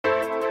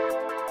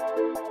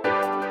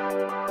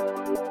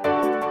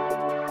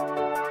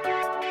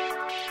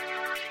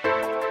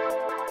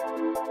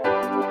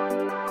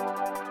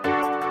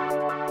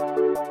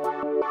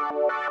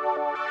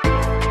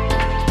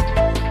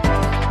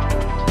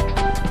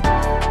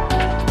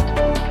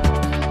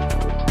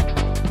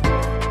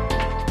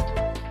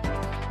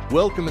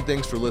Welcome and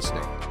thanks for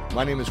listening.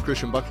 My name is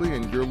Christian Buckley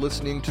and you're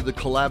listening to the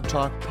Collab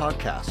Talk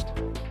podcast.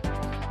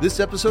 This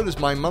episode is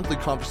my monthly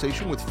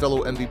conversation with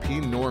fellow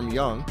MVP Norm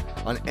Young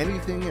on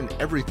anything and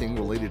everything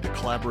related to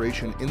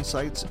collaboration,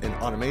 insights, and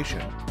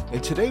automation.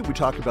 And today we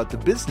talk about the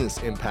business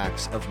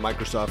impacts of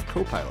Microsoft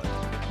Copilot.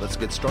 Let's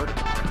get started.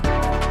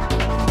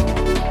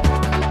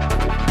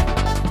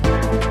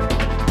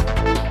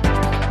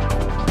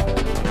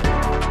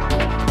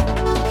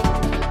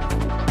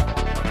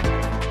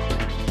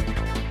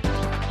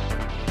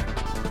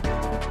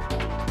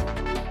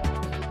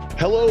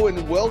 Hello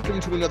and welcome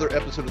to another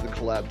episode of the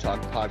Collab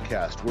Talk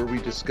podcast, where we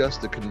discuss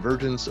the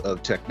convergence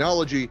of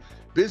technology,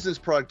 business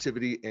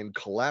productivity, and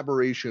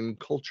collaboration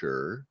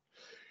culture.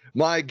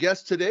 My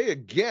guest today,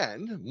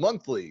 again,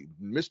 monthly,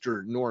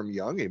 Mr. Norm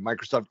Young, a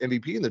Microsoft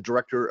MVP and the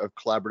Director of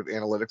Collaborative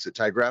Analytics at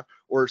tyGraph,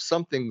 or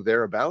something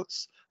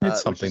thereabouts.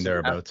 It's something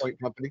thereabouts.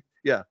 Company.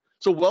 Yeah.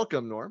 So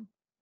welcome, Norm.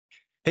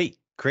 Hey,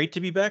 great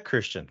to be back,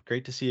 Christian.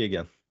 Great to see you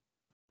again.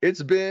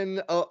 It's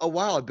been a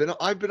while.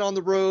 I've been on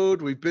the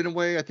road. We've been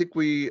away. I think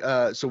we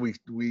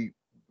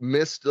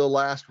missed the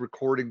last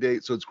recording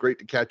date, so it's great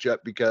to catch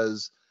up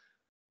because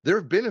there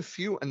have been a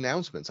few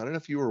announcements. I don't know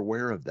if you were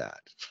aware of that.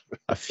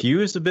 A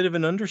few is a bit of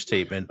an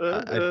understatement.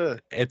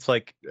 It's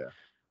like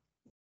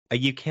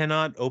you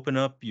cannot open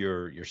up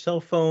your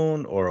cell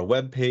phone or a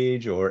web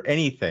page or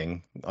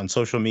anything on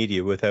social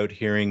media without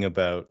hearing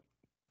about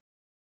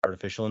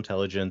artificial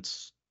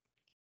intelligence,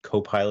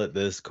 Copilot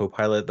this,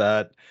 Copilot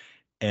that.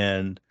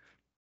 And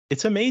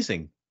it's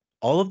amazing.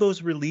 All of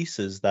those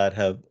releases that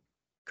have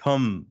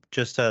come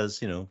just as,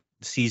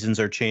 seasons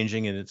are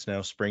changing and it's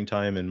now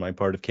springtime in my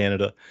part of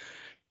Canada.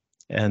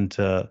 And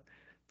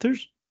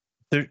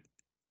and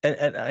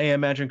I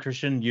imagine,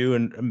 Christian, you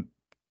and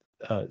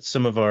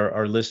some of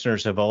our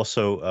listeners have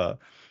also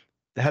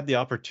had the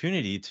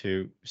opportunity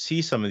to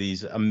see some of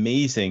these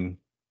amazing,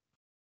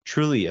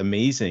 truly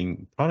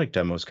amazing product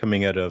demos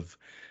coming out of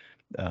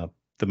the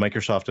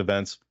Microsoft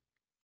events.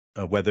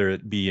 Whether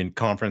it be in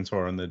conference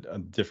or on the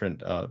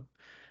different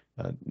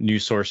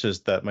news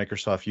sources that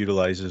Microsoft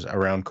utilizes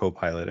around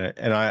Copilot.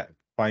 And I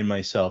find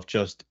myself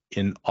just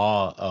in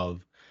awe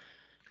of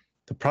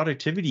the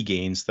productivity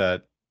gains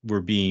that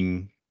were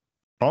being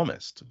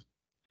promised.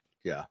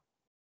 Yeah.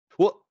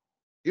 Well,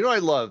 I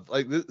love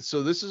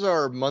so this is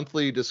our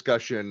monthly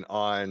discussion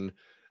on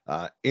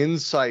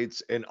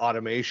insights and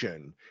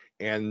automation.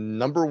 And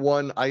number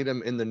one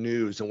item in the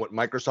news and what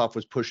Microsoft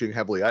was pushing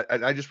heavily.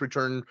 I just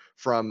returned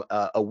from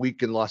a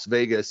week in Las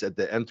Vegas at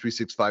the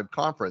M365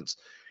 conference,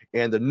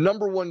 and the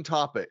number one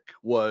topic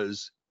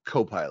was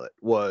Copilot,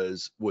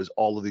 was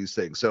all of these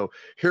things. So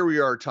here we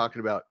are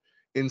talking about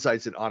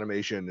insights and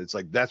automation. It's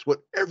like that's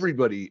what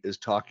everybody is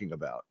talking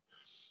about.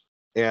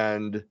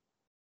 And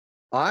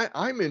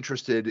I'm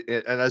interested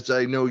in, and as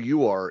I know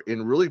you are,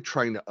 in really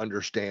trying to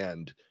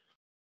understand,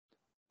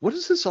 what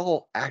does this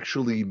all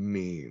actually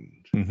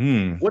mean?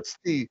 Mm-hmm. What's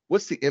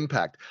the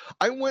impact?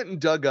 I went and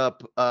dug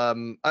up.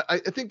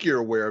 I think you're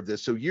aware of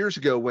this. So years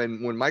ago, when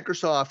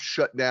Microsoft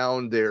shut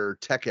down their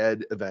Tech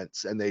Ed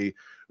events and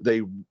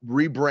they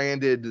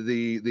rebranded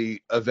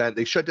the event,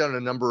 they shut down a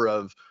number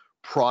of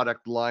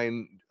product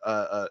line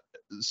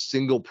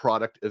single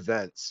product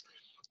events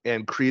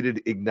and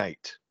created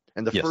Ignite.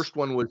 And the first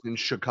one was in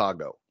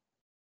Chicago.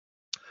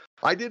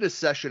 I did a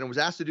session. I was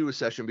asked to do a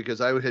session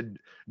because I had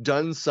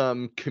done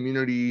some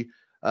community,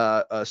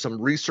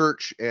 some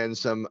research and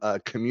some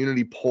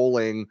community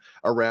polling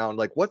around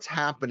what's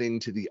happening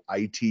to the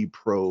IT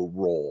pro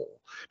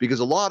role, because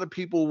a lot of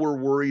people were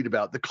worried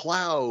about the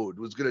cloud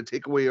was going to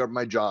take away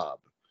my job.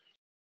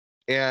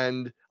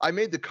 And I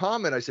made the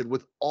comment, I said,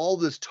 with all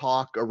this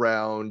talk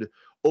around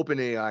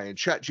OpenAI and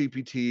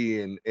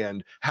ChatGPT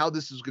and how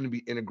this is going to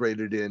be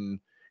integrated in,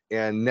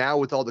 and now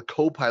with all the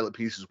Copilot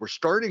pieces, we're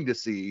starting to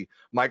see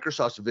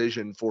Microsoft's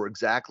vision for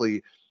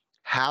exactly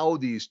how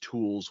these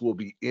tools will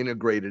be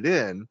integrated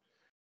in.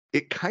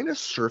 It kind of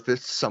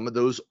surfaced some of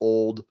those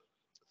old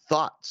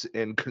thoughts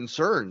and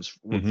concerns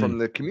from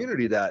the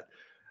community that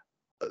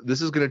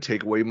this is going to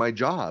take away my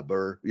job,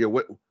 or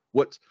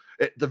what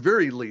at the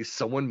very least,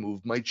 someone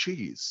moved my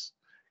cheese.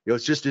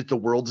 It's just that the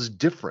world is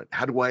different.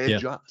 How do I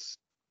adjust?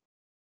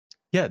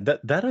 Yeah,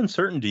 that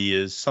uncertainty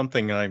is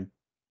something I'm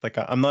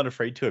not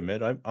afraid to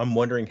admit. I'm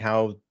wondering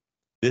how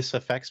this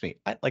affects me.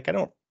 I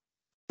don't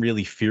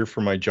really fear for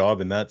my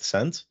job in that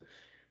sense.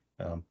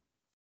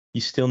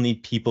 You still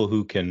need people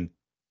who can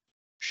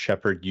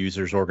shepherd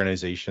users,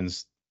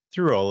 organizations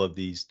through all of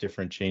these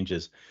different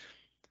changes.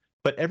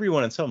 But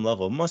everyone at some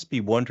level must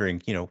be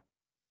wondering,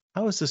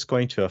 how is this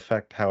going to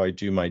affect how I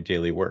do my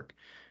daily work?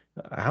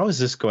 How is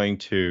this going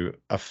to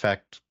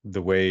affect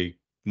the way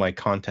my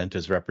content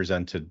is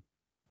represented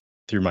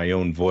through my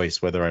own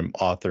voice, whether I'm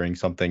authoring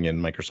something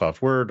in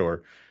Microsoft Word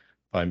or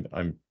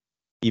I'm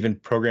even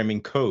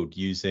programming code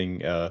using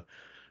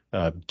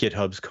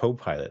GitHub's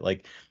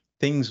Copilot?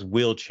 Things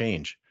will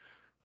change.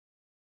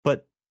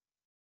 But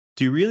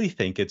do you really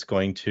think it's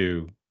going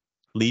to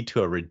lead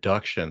to a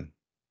reduction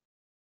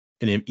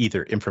in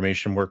either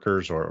information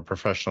workers or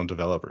professional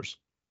developers?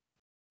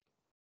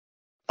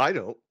 I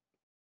don't.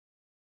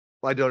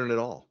 I don't at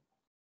all.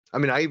 I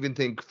mean, I even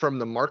think from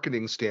the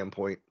marketing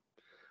standpoint,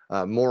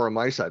 more on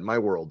my side, my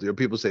world,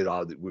 people say,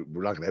 "Oh,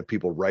 we're not going to have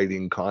people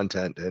writing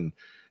content and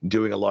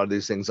doing a lot of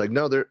these things." Like,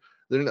 no, they're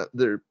not.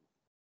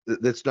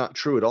 That's not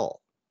true at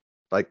all.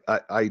 Like,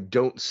 I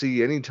don't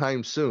see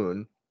anytime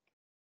soon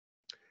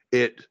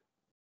it,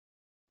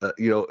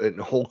 in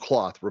whole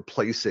cloth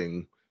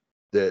replacing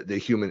the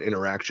human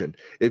interaction.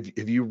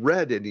 If you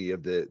read any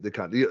of the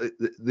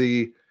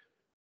content,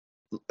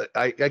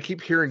 I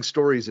keep hearing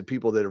stories of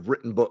people that have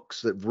written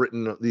books, that have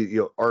written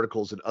the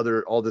articles and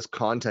all this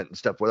content and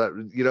stuff. Without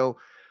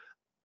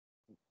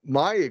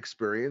my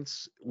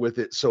experience with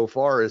it so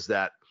far is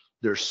that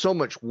there's so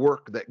much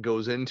work that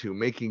goes into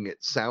making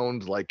it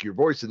sound like your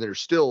voice, and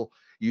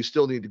you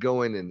still need to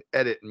go in and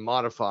edit and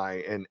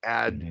modify and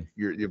add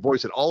your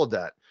voice and all of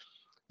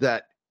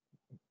that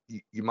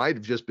you might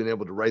have just been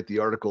able to write the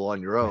article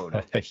on your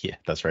own. Yeah,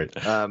 that's right.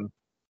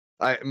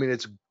 I mean,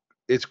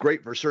 it's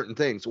great for certain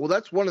things. Well,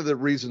 that's one of the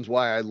reasons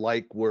why I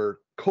like where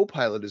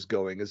Copilot is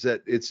going, is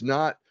that it's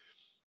not,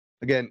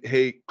 again,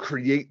 hey,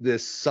 create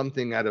this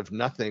something out of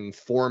nothing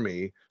for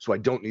me so I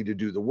don't need to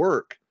do the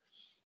work.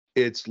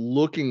 It's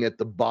looking at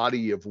the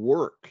body of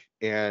work,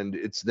 and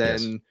it's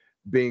then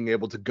being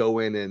able to go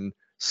in and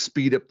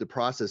speed up the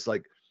process.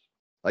 Like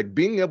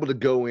being able to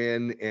go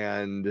in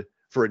and,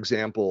 for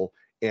example,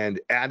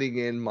 and adding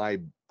in my,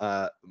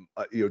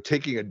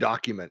 taking a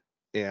document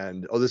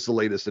and, this is the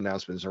latest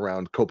announcements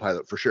around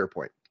Copilot for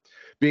SharePoint.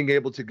 Being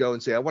able to go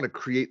and say, I want to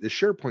create the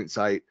SharePoint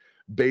site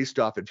based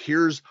off of,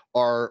 here's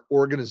our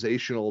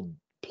organizational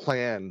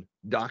plan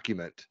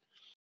document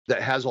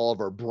that has all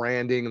of our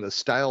branding and the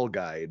style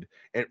guide,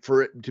 and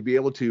for it to be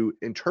able to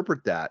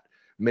interpret that,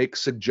 make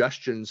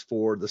suggestions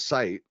for the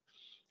site,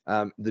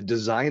 the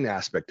design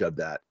aspect of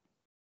that,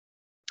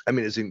 I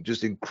mean, it's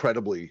just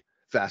incredibly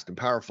fast and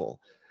powerful.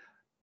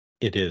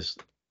 It is.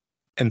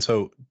 And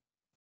so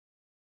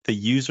the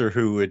user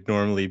who would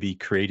normally be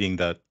creating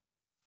that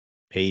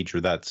page or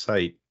that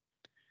site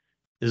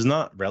is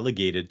not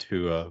relegated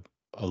to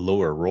a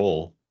lower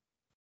role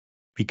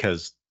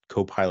because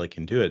Copilot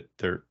can do it.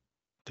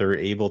 They're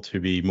able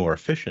to be more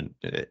efficient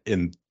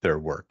in their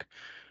work.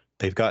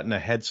 They've gotten a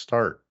head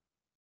start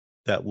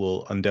that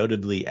will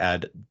undoubtedly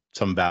add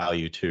some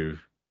value to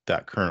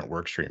that current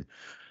work stream.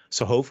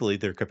 So hopefully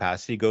their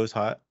capacity goes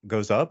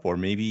up, or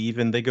maybe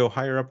even they go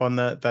higher up on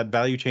that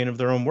value chain of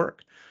their own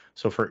work.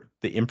 So for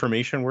the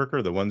information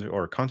worker, the ones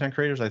or content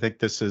creators, I think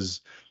this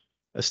is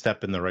a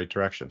step in the right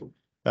direction.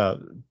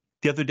 The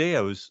other day,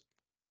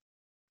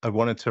 I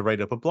wanted to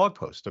write up a blog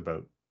post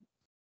about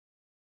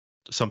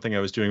something I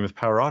was doing with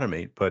Power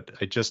Automate, but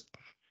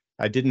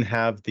I didn't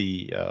have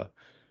the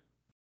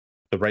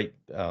right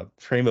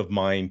frame of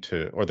mind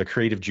or the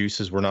creative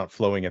juices were not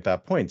flowing at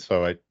that point.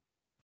 So I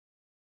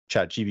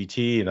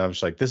ChatGPT, and I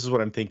was like, this is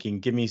what I'm thinking.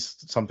 Give me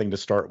something to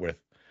start with.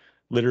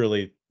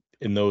 Literally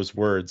in those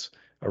words,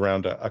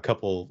 around a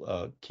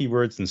couple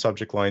keywords and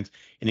subject lines,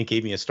 and it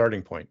gave me a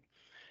starting point.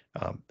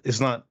 It's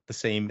not the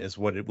same as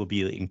what it will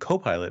be in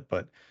Copilot,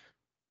 but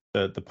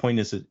the point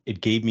is that it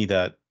gave me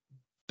that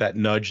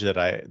nudge that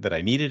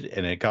I needed,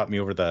 and it got me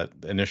over that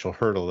initial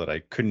hurdle that I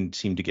couldn't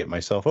seem to get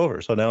myself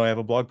over. So now I have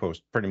a blog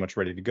post pretty much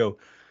ready to go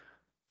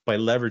by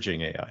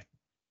leveraging AI.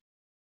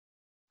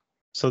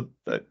 So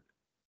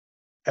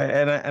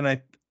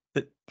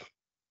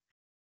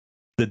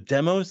the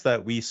demos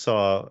that we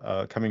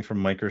saw coming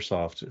from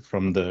Microsoft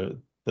from the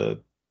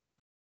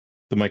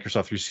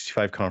Microsoft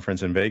 365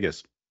 conference in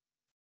Vegas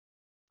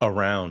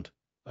around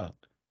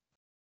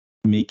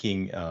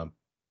making a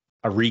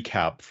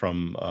recap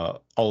from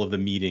all of the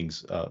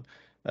meetings,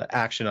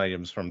 action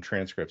items from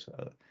transcripts,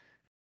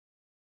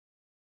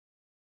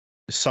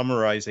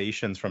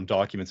 summarizations from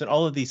documents, and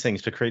all of these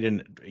things to create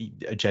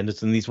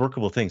agendas, and these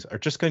workable things are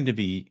just going to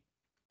be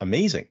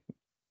amazing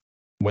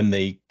when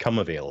they come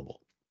available.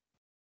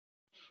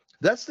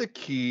 That's the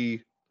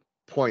key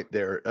point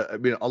there. I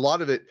mean, a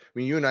lot of it, I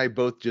mean, you and I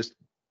both just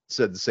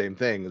said the same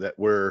thing, that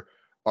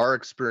our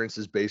experience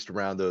is based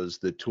around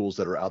the tools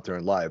that are out there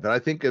in live. And I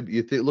think if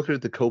you look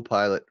at the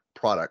Copilot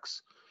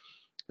products,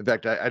 in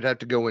fact, I'd have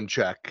to go and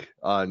check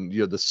on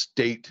the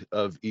state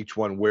of each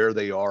one, where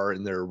they are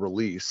in their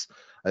release.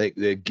 I think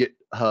the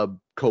GitHub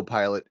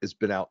Copilot has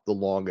been out the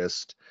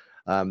longest.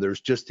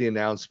 There's just the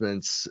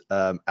announcements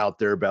out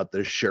there about the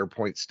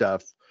SharePoint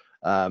stuff.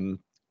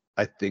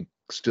 I think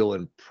still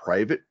in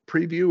private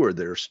preview, or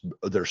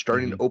they're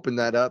starting to open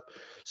that up.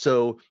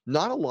 So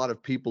not a lot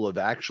of people have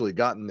actually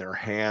gotten their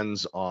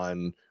hands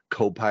on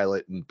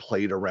Copilot and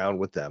played around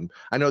with them.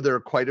 I know there are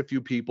quite a few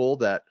people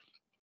that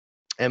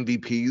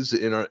MVPs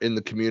in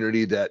the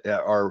community that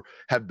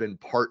have been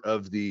part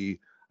of the,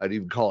 I'd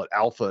even call it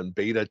alpha and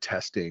beta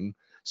testing.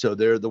 So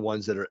they're the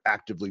ones that are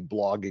actively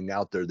blogging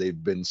out there.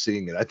 They've been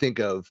seeing it. I think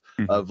of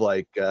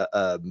like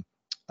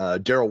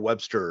Daryl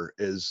Webster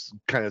is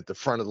kind of at the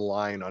front of the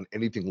line on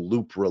anything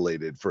Loop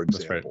related, for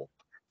example,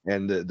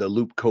 and the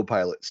Loop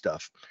Copilot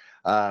stuff.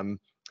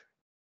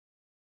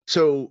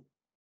 So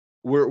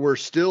we're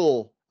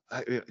still,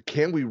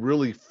 can we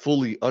really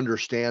fully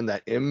understand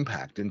that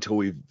impact until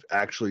we've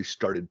actually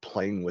started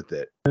playing with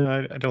it?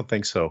 I don't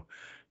think so.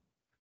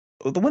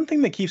 The one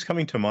thing that keeps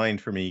coming to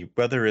mind for me,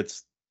 whether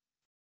it's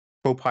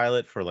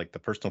Copilot for like the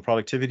personal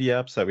productivity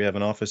apps that we have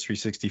in Office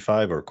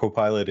 365 or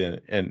Copilot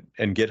and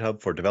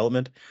GitHub for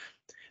development,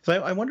 so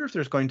I wonder if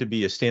there's going to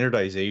be a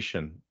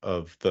standardization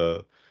of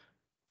the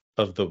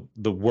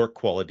work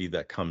quality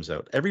that comes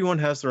out. Everyone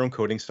has their own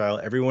coding style.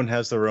 Everyone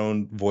has their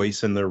own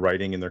voice in their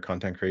writing and their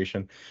content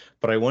creation.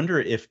 But I wonder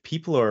if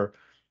people are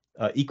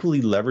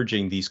equally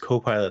leveraging these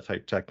Copilot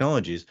type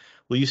technologies,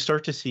 will you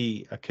start to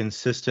see a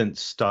consistent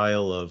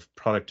style of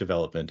product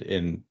development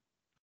in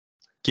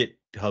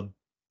GitHub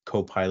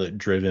Copilot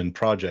driven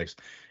projects,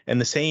 and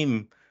the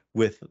same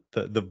with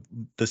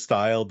the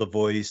style, the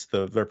voice,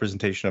 the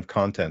representation of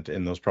content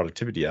in those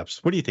productivity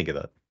apps? What do you think of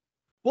that?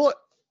 Well,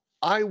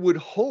 I would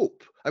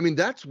hope. I mean,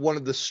 that's one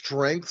of the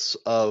strengths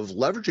of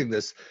leveraging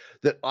this,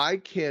 that I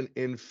can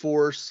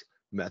enforce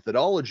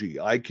methodology.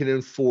 I can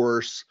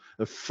enforce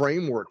a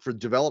framework for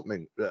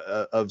development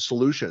of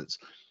solutions.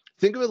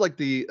 Think of it like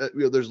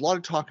there's a lot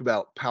of talk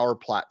about Power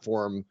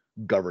Platform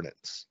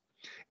governance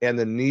and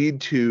the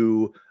need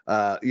to,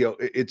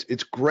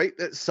 it's great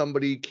that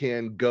somebody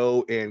can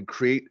go and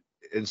create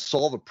and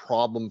solve a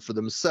problem for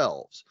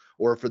themselves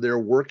or for their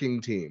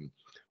working team.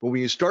 But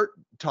when you start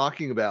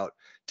talking about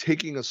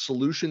taking a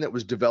solution that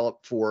was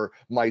developed for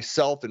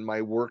myself and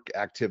my work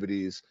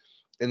activities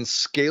and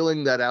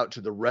scaling that out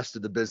to the rest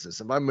of the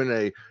business. If I'm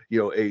in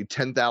a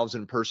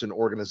 10,000 person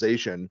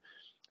organization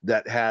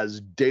that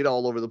has data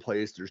all over the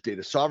place, there's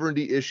data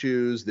sovereignty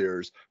issues,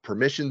 there's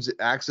permissions,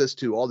 access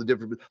to all the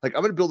different, like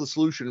I'm going to build a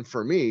solution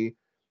for me,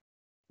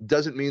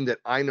 doesn't mean that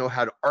I know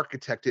how to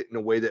architect it in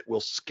a way that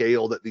will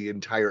scale that the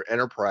entire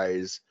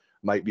enterprise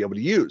might be able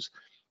to use.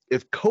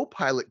 If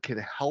Copilot can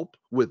help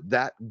with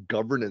that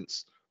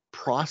governance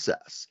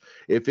process,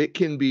 if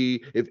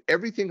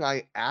everything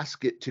I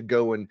ask it to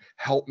go and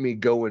help me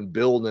go and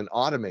build and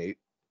automate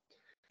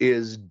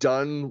is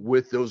done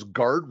with those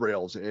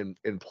guardrails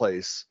in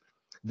place,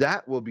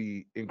 that will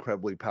be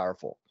incredibly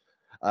powerful.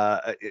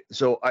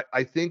 So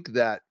I think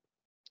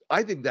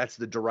that's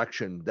the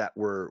direction that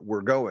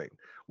we're going,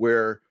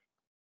 where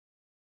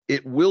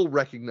it will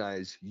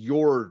recognize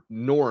your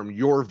norm,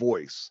 your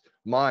voice,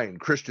 mine,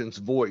 Christian's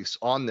voice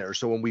on there.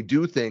 So when we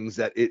do things,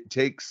 that it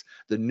takes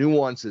the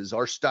nuances,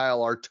 our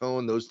style, our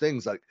tone, those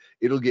things, like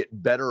it'll get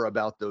better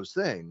about those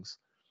things,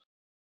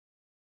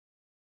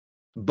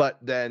 but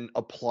then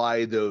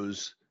apply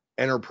those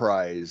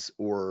enterprise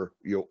or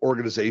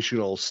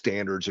organizational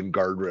standards and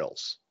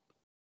guardrails.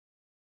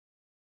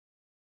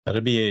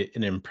 That'd be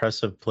an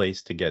impressive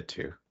place to get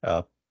to.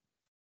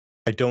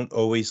 I don't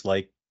always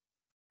like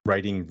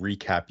writing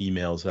recap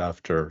emails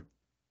after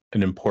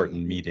an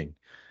important meeting.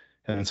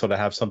 And so to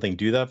have something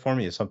do that for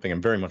me is something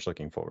I'm very much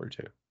looking forward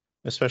to,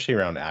 especially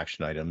around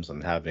action items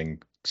and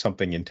having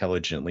something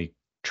intelligently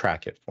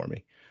track it for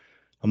me.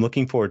 I'm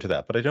looking forward to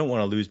that, but I don't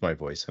want to lose my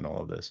voice in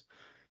all of this.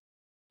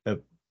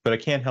 But I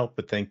can't help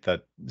but think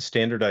that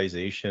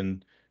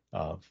standardization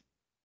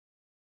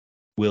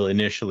will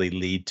initially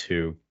lead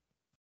to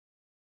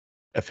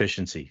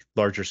efficiency,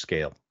 larger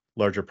scale,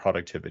 larger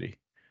productivity.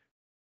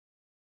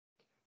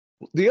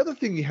 The other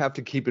thing you have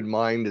to keep in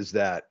mind is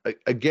that,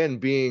 again,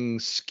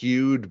 being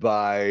skewed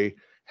by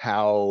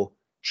how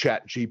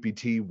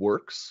ChatGPT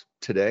works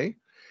today,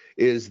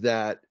 is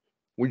that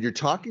when you're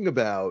talking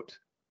about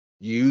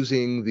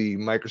using the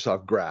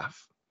Microsoft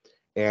Graph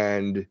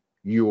and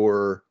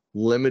you're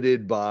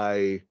limited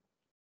by,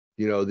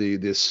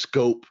 the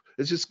scope,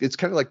 it's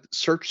kind of like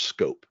search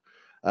scope.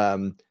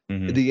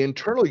 The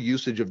internal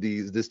usage of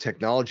this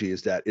technology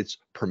is that it's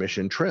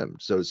permission trimmed,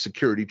 so it's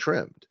security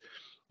trimmed.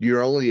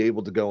 You're only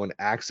able to go and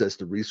access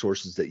the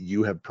resources that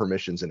you have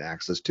permissions and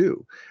access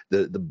to.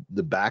 The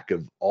back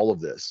of all of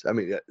this. I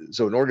mean,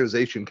 so an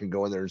organization can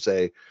go in there and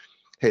say,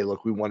 "Hey,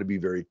 look, we want to be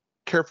very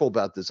careful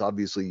about this.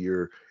 Obviously,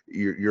 you're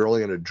only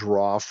going to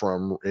draw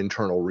from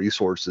internal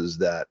resources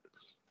that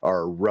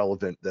are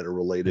relevant, that are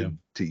related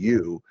to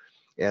you."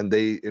 And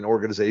an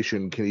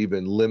organization can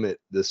even limit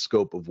the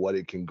scope of what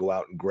it can go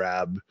out and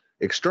grab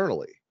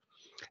externally.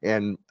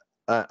 And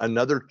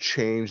another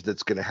change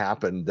that's going to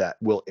happen that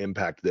will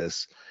impact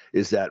this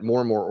is that more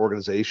and more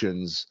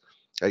organizations,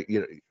 I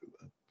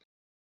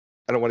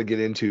don't want to get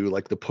into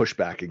like the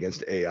pushback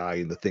against AI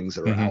and the things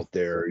that are out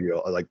there.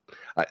 Like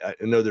I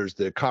know there's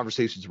the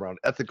conversations around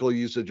ethical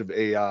usage of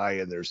AI,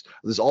 and there's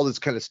all this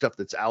kind of stuff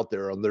that's out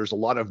there, and there's a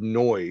lot of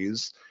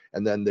noise,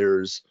 and then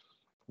there's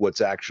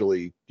what's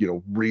actually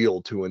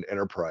real to an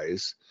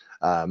enterprise.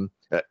 And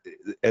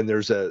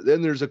there's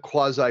a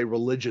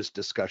quasi-religious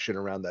discussion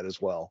around that as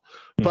well.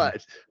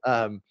 But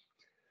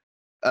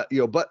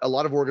but a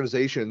lot of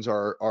organizations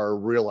are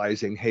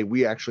realizing, hey,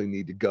 we actually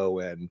need to go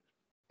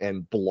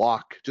and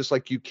block, just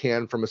like you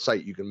can from a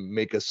site. You can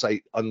make a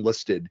site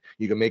unlisted.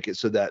 You can make it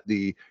so that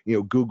the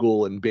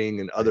Google and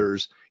Bing and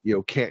others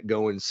can't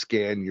go and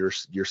scan your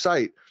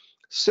site.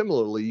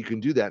 Similarly, you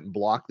can do that and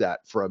block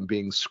that from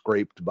being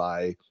scraped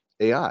by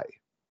AI.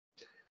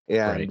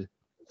 And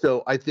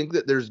So I think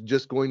that there's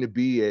just going to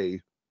be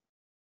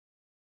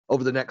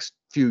over the next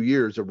few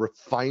years, a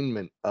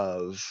refinement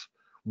of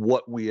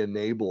what we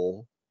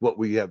enable, what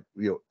we have,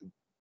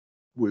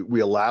 we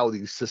allow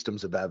these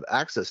systems to have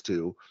access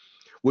to,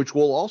 which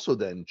will also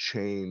then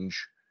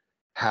change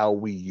how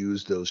we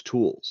use those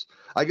tools.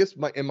 I guess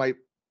my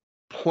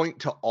point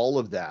to all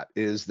of that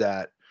is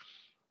that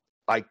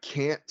I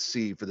can't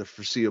see for the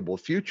foreseeable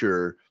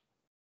future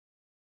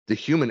the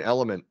human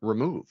element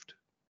removed.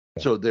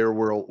 So there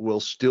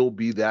will still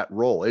be that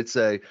role.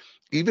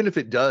 Even if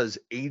it does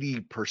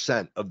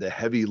 80% of the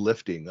heavy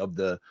lifting of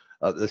the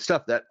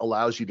stuff, that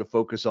allows you to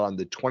focus on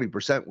the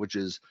 20%, which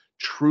is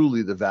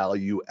truly the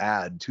value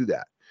add to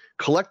that.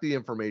 Collect the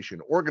information,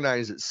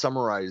 organize it,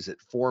 summarize it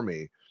for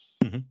me.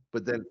 Mm-hmm.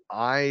 But then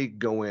I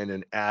go in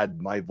and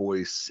add my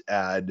voice,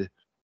 I do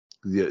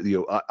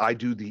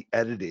the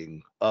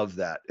editing of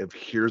that. If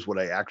here's what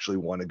I actually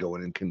want to go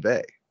in and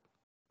convey.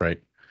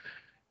 Right.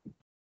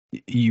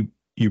 You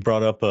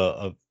brought up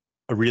a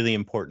really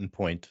important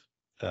point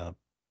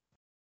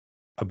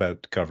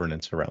about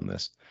governance around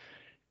this.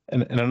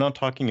 And I'm not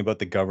talking about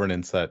the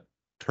governance that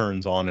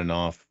turns on and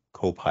off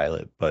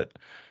Copilot, but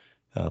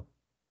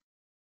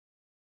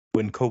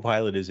when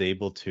Copilot is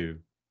able to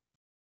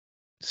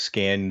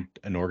scan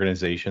an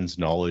organization's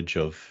knowledge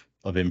of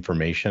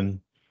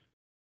information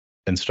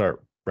and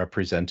start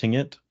representing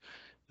it,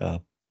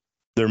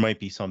 there might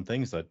be some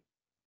things that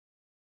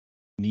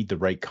need the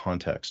right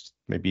context.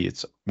 Maybe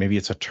it's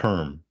a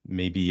term,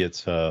 maybe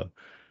it's a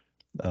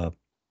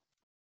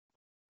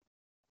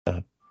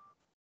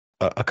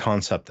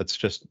concept that's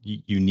just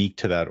unique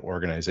to that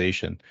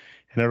organization,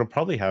 and it'll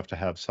probably have to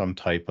have some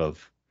type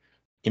of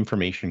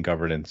information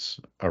governance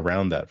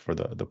around that for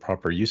the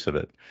proper use of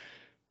it.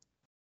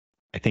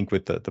 I think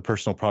with the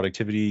personal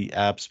productivity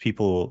apps,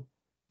 people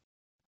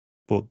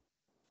will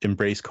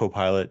embrace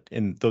Copilot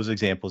in those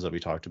examples that we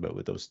talked about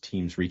with those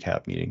Teams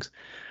recap meetings.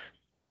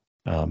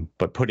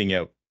 But putting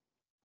out,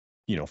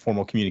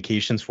 formal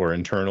communications for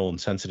internal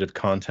and sensitive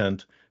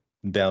content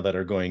now that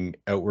are going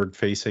outward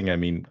facing. I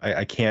mean,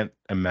 I can't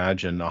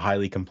imagine a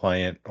highly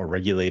compliant or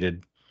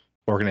regulated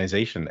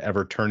organization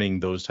ever turning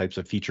those types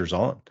of features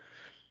on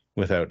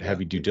without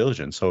heavy due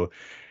diligence. So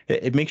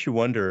it makes you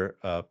wonder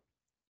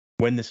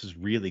when this is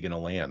really going to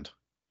land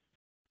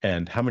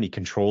and how many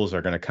controls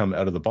are going to come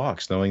out of the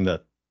box, knowing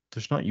that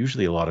there's not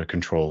usually a lot of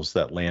controls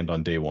that land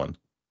on day one.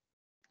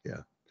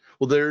 Yeah.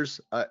 Well, there's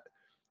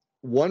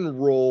one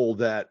role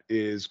that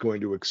is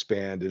going to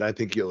expand, and I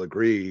think you'll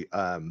agree,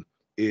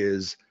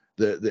 is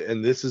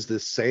and this is the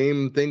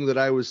same thing that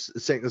I was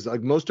saying, is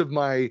like most of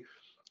my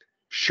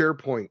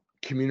SharePoint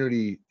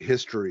community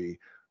history,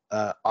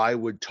 I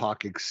would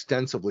talk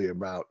extensively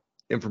about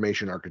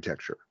information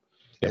architecture.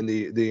 Yep. And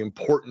the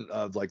importance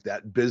of like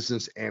that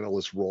business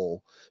analyst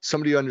role,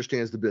 somebody who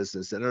understands the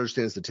business and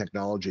understands the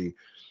technology,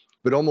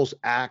 but almost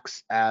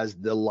acts as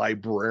the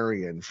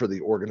librarian for the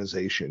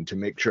organization to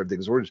make sure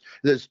everything's ordered.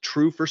 That's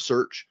true for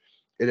search,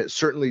 and it's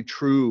certainly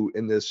true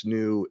in this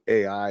new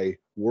AI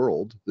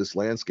world, this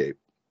landscape.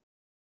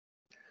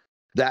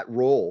 That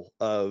role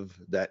of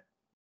that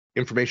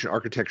information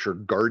architecture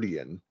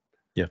guardian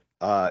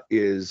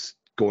is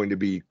going to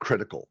be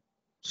critical.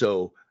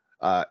 So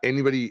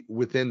anybody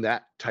within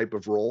that type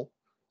of role,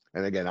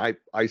 and again,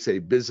 I say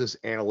business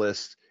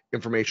analyst,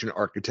 information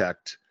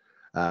architect,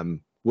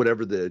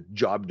 whatever the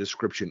job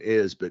description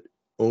is, but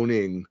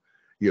owning,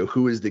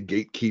 who is the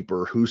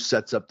gatekeeper, who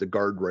sets up the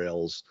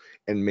guardrails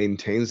and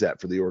maintains that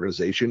for the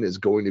organization is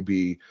going to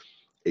be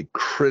a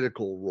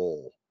critical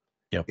role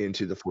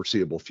into the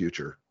foreseeable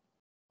future.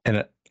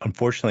 And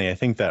unfortunately, I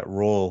think that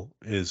role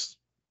is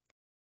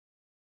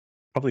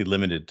probably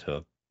limited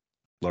to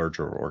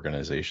larger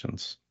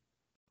organizations.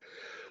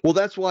 Well,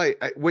 that's why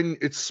when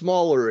it's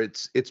smaller,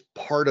 it's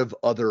part of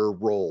other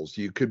roles.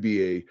 You could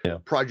be a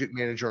project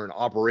manager, an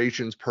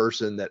operations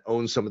person that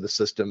owns some of the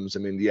systems. I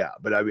mean,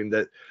 but I mean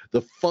that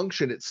the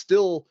function, it's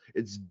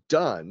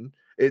done.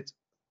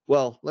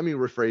 Well, let me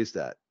rephrase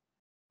that.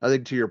 I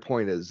think to your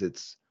point is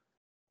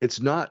it's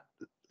not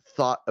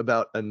thought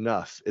about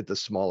enough at the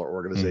smaller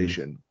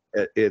organization.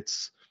 Mm-hmm.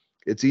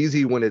 It's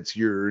easy when it's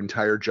your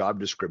entire job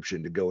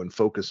description to go and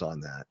focus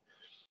on that.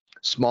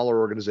 Smaller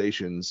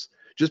organizations,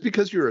 just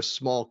because you're a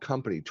small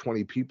company,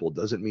 20 people,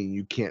 doesn't mean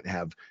you can't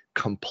have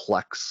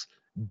complex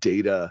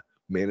data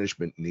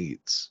management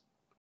needs.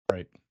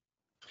 Right.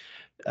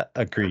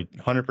 Agreed.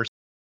 100%.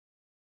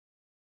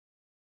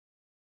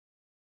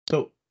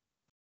 So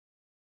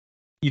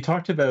you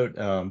talked about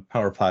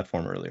Power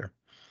Platform earlier.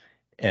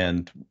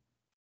 And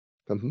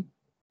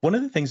one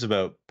of the things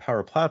about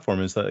Power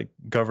Platform is that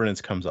governance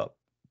comes up,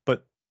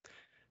 but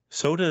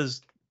so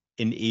does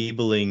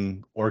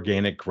enabling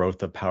organic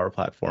growth of Power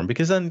Platform,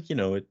 because then,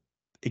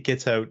 it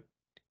gets out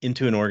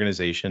into an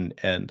organization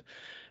and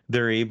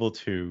they're able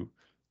to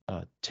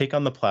take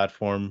on the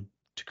platform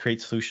to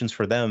create solutions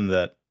for them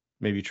that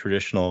maybe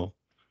traditional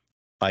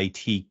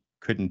IT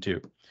couldn't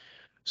do.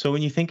 So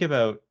when you think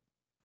about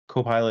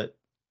Copilot,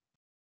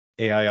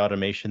 AI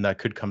automation that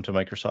could come to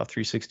Microsoft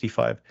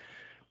 365,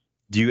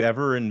 Do you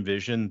ever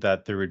envision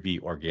that there would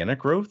be organic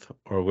growth,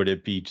 or would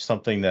it be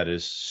something that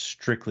is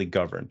strictly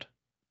governed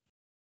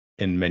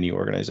in many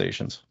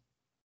organizations?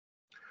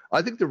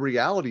 I think the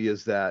reality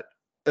is that,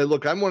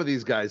 look, I'm one of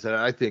these guys that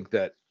I think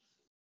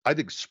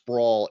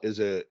sprawl is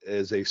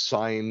a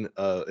sign,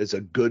 is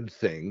a good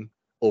thing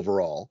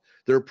overall.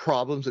 There are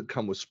problems that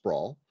come with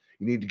sprawl.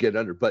 You need to get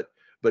under, but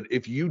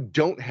if you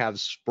don't have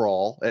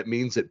sprawl, it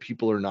means that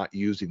people are not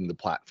using the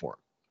platform.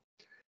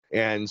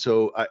 And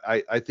so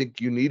I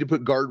think you need to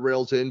put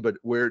guardrails in, but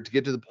where to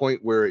get to the point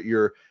where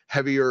you're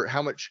heavier,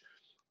 how much,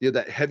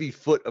 that heavy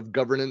foot of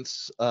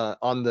governance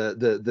on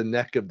the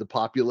neck of the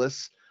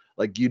populace,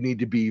 like you need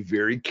to be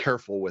very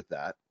careful with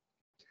that.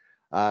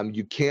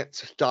 You can't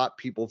stop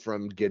people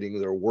from getting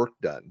their work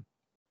done.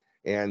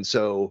 And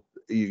so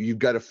you've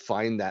got to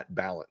find that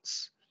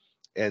balance.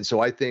 And so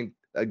I think,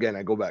 again,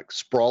 I go back,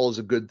 sprawl is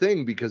a good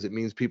thing because it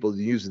means people are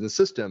using the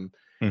system,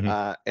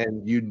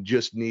 and you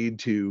just need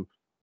to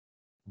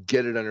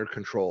get it under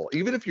control.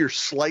 Even if you're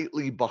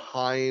slightly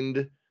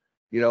behind,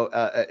 the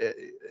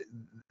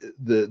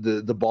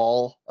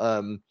ball,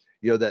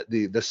 that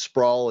the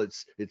sprawl,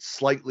 it's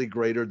slightly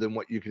greater than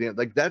what you can,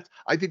 like that.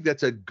 I think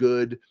that's a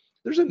good,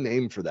 there's a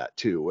name for that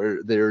too, where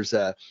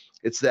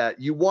it's that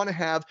you want to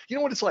have,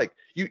 what it's like,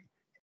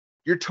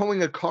 you're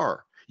towing a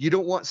car, you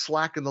don't want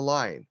slack in the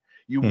line,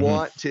 you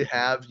want to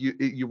have,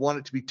 you want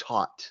it to be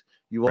taut,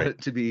 you want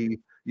it to be,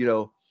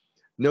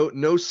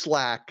 no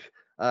slack.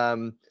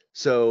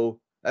 So,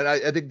 and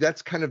I think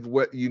that's kind of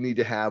what you need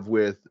to have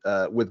with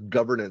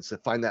governance, to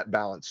find that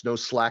balance, no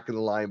slack in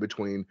the line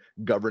between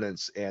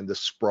governance and the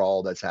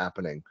sprawl that's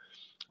happening.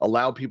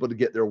 Allow people to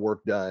get their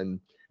work done. And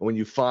when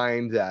you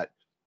find that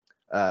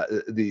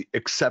the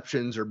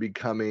exceptions are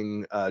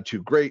becoming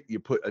too great, you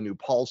put a new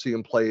policy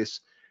in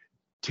place,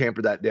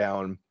 tamper that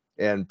down,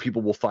 and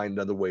people will find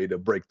another way to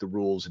break the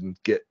rules and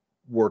get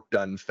work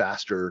done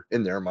faster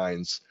in their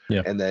minds.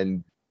 Yeah. And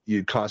then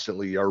you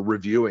constantly are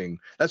reviewing.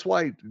 That's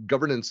why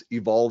governance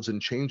evolves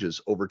and changes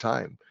over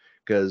time,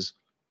 because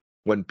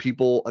when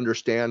people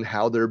understand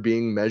how they're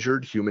being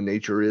measured, human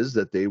nature is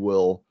that they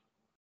will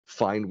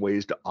find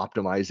ways to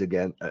optimize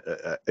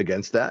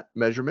against that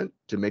measurement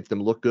to make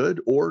them look good,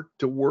 or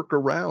to work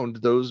around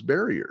those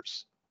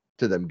barriers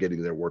to them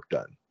getting their work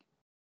done.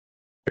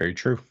 Very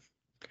true.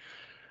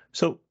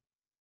 So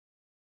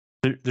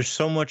there's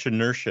so much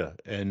inertia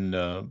in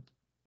the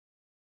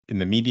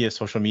media,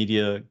 social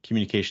media,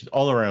 communications,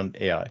 all around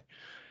AI.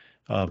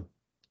 Do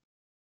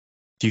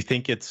you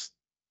think it's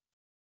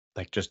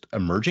like just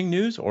emerging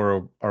news,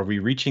 or are we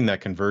reaching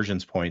that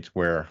convergence point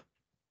where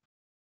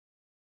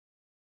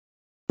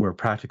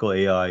practical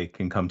AI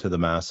can come to the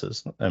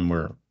masses, and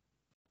we're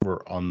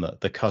on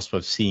the cusp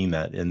of seeing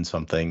that in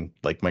something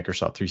like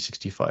Microsoft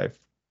 365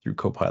 through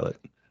Copilot?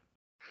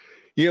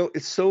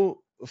 It's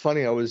so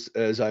funny. I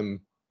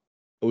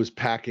was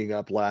packing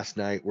up last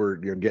night. We're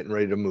getting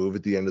ready to move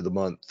at the end of the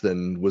month,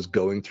 and was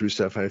going through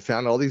stuff, and I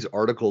found all these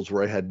articles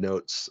where I had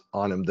notes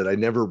on them that I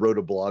never wrote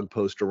a blog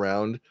post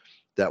around,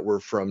 that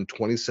were from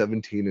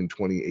 2017 and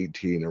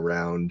 2018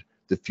 around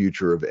the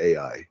future of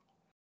AI.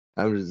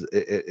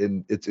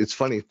 It's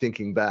funny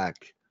thinking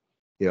back,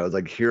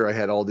 like here I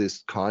had all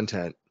this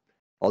content,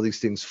 all these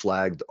things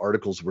flagged,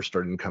 articles were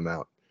starting to come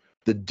out.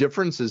 The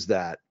difference is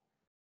that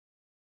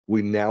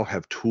we now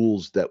have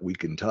tools that we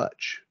can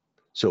touch.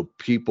 So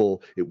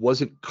it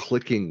wasn't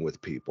clicking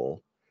with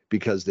people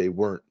because they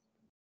weren't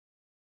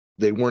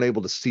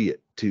able to see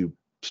it, to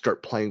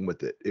start playing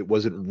with it. It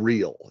wasn't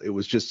real. It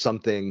was just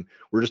something,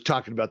 we're just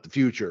talking about the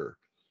future.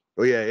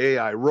 Oh yeah,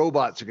 AI,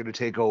 robots are going to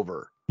take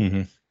over.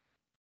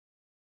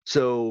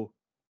 So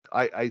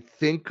I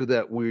think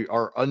that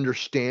our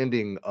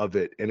understanding of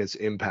it and its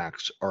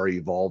impacts are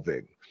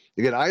evolving.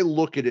 Again, I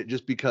look at it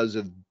just because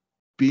of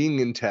being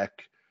in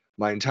tech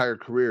my entire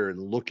career and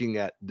looking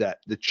at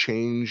the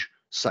change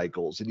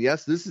cycles. And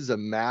yes, this is a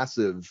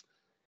massive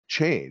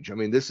change. I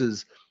mean, this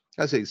is,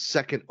 I say,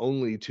 second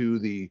only to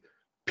the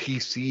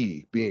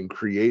PC being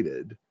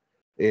created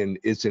in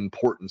its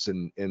importance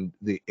and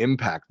the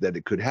impact that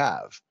it could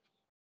have.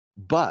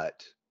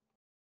 But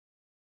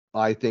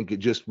I think it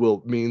just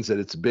means that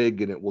it's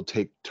big, and it will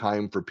take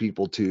time for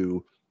people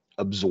to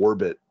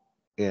absorb it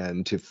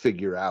and to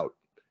figure out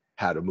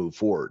how to move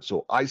forward.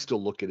 So I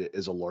still look at it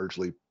as a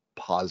largely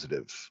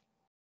positive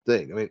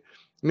thing. I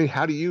mean,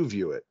 how do you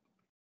view it?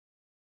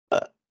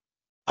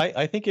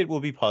 I think it will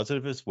be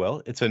positive as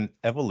well. It's an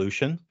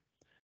evolution.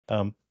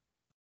 When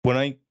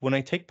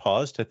I take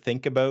pause to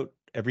think about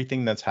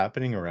everything that's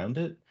happening around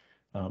it,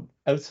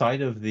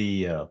 outside of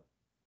the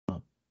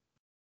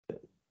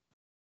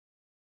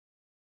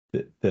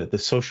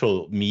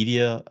social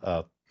media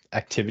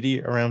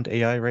activity around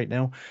AI right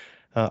now,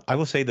 I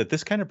will say that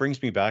this kind of brings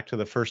me back to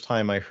the first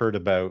time I heard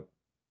about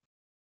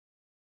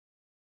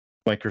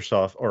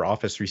Microsoft or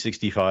Office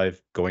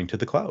 365 going to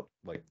the cloud,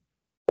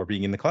 or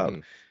being in the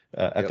cloud.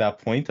 At that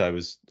point, I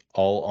was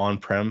all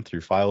on-prem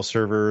through file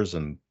servers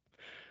and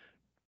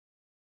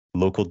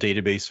local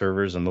database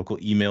servers and local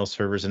email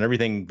servers, and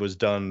everything was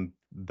done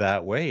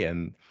that way.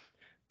 And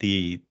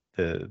the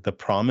the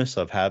promise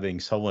of having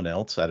someone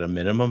else at a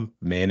minimum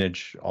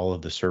manage all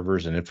of the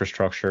servers and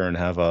infrastructure and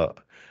have a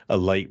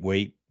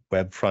lightweight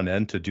web front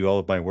end to do all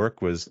of my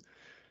work was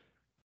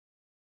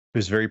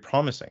very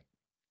promising.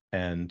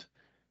 And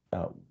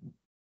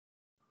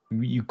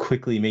you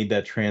quickly made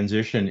that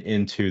transition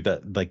into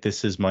that, like,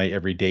 this is my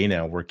everyday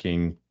now,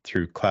 working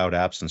through cloud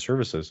apps and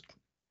services.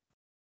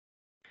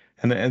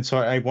 And so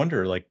I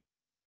wonder, like,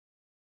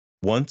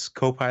 once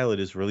Copilot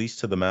is released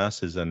to the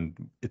masses and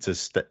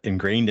it's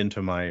ingrained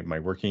into my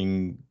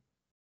working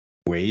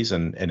ways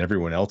and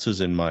everyone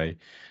else's in my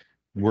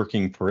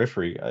working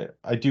periphery,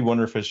 I do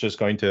wonder if it's just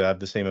going to have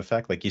the same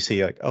effect. Like, you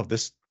see, like, oh,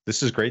 this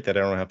is great that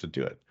I don't have to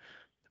do it.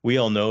 We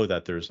all know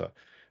that there's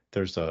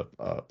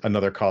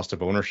another cost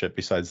of ownership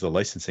besides the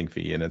licensing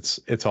fee, and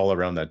it's all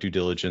around that due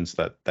diligence,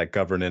 that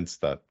governance,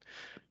 that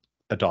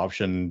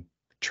adoption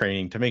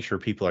training to make sure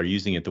people are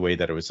using it the way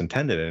that it was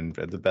intended and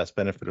for the best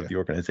benefit of the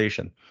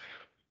organization.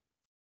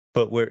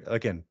 But where,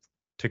 again,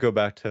 to go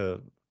back to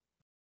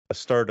the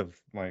start of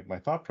my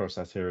thought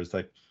process here, is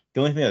like, the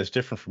only thing that's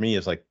different for me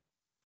is like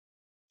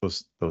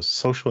those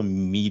social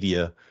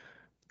media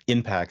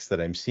impacts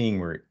that I'm seeing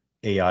where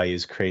AI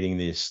is creating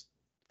this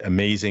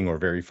amazing or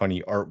very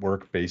funny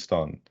artwork based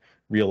on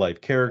real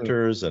life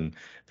characters and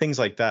things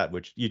like that,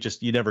 which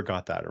you never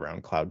got that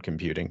around cloud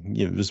computing.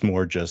 It was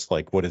more just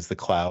like, what is the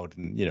cloud?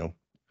 And,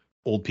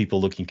 old people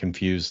looking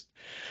confused.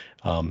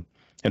 And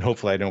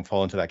hopefully I don't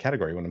fall into that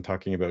category when I'm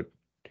talking about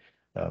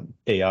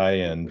AI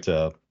and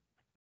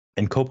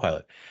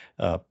Copilot.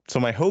 So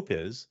my hope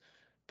is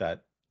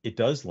that it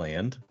does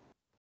land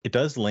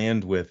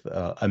with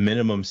a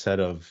minimum set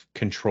of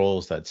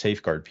controls that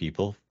safeguard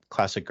people,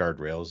 classic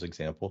guardrails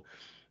example,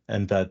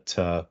 and that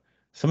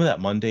some of that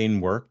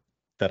mundane work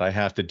that I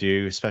have to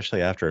do,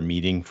 especially after a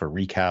meeting for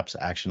recaps,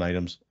 action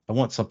items, I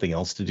want something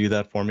else to do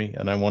that for me,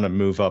 and I want to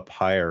move up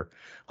higher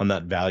on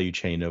that value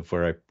chain of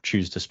where I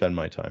choose to spend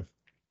my time.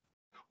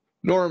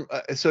 Norm,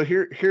 so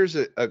here's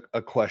a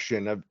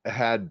question I've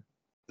had.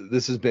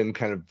 This has been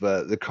kind of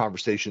the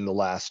conversation the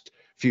last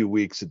few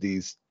weeks at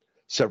these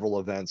several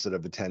events that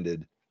I've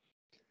attended.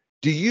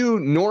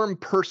 Norm,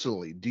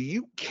 personally, do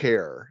you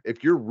care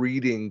if you're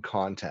reading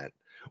content,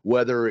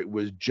 whether it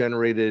was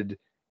generated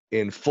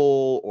in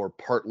full or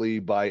partly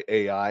by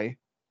AI?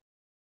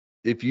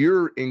 If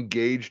you're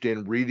engaged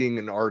in reading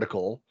an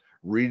article,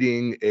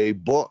 reading a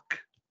book,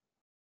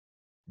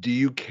 do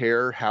you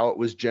care how it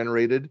was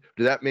generated?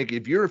 Does that make,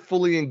 if you're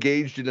fully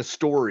engaged in a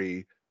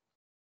story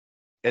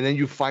and then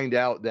you find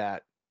out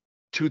that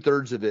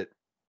 2/3 of it,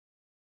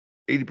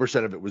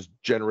 80% of it was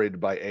generated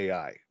by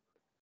AI,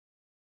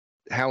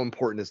 how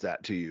important is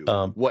that to you?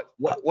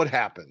 What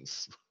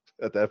happens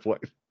at that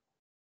point?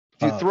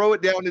 Do you throw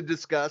it down and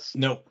discuss?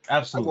 No,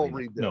 absolutely. I won't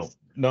read this.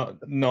 No,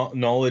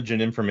 knowledge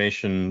and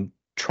information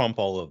trump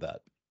all of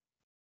that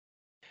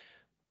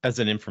as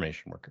an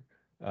information worker.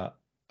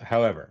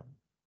 However,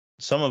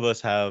 some of us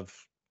have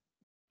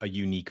a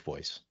unique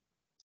voice.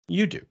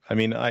 You do. I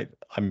mean,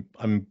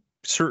 I'm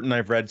certain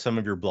I've read some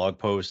of your blog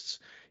posts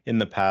in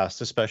the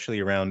past, especially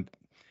around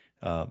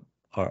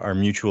our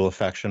mutual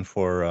affection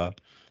for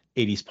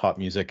 80s pop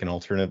music and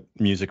alternate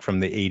music from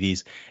the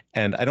 80s.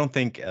 And I don't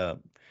think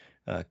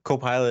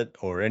Copilot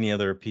or any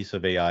other piece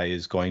of AI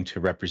is going to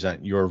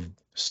represent your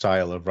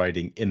style of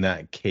writing in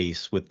that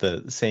case with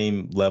the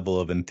same level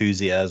of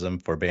enthusiasm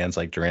for bands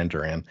like Duran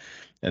Duran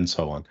and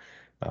so on.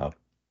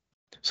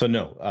 So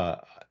no,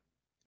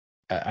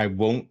 I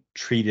won't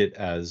treat it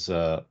as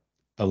a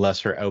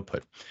lesser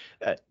output.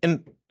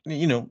 And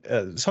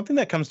something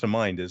that comes to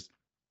mind is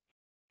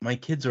my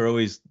kids are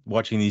always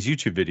watching these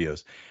YouTube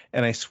videos,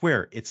 and I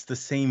swear it's the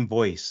same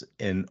voice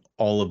in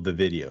all of the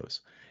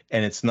videos,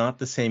 and it's not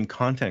the same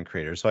content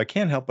creator. So I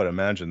can't help but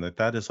imagine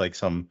that is like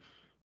some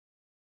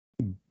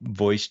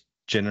voice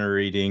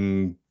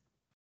generating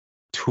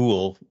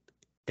tool,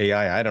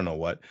 AI, I don't know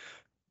what.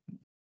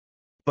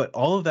 But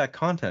all of that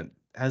content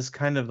has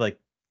kind of like,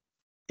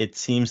 it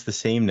seems the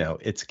same now.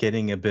 It's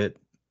getting a bit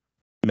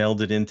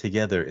melded in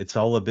together. It's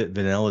all a bit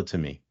vanilla to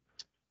me.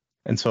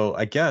 And so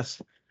I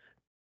guess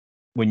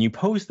when you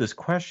pose this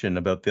question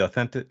about the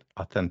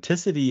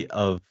authenticity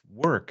of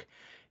work,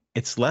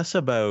 it's less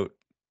about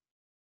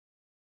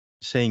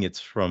saying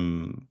it's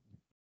from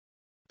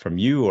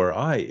you or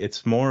I.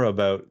 It's more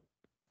about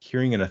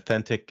hearing an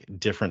authentic,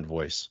 different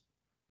voice,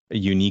 a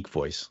unique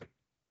voice.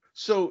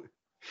 So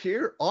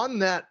here on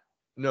that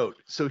note,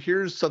 so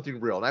here's something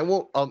real,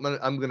 and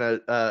I'm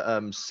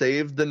gonna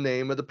save the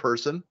name of the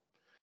person,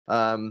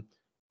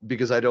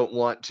 because I don't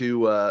want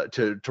to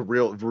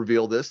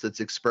reveal this. That's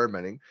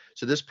experimenting.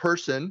 So this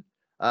person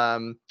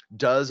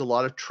does a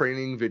lot of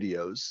training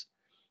videos,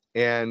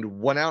 and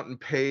went out and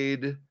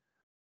paid,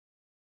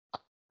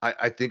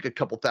 I think, a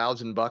couple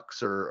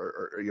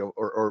 $1,000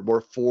 or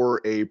more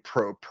for a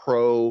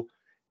pro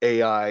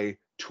AI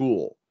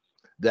tool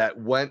that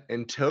went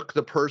and took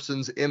the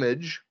person's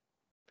image.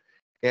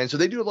 And so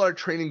they do a lot of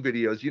training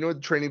videos. The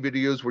training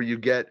videos where you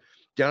get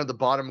down at the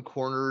bottom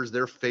corners,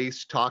 their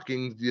face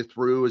talking you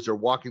through as they're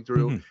walking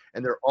through,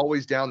 and they're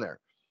always down there.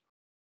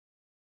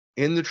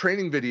 In the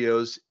training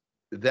videos,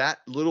 that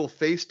little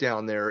face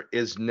down there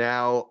is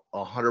now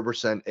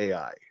 100%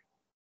 AI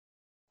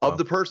of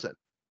the person.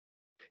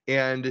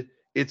 And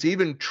it's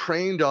even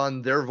trained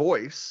on their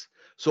voice.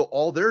 So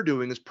all they're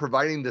doing is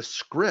providing the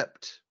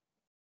script.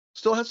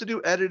 Still has to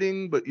do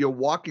editing, but you're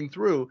walking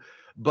through.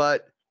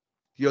 But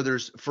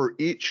there's for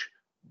each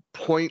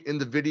point in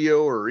the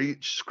video or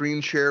each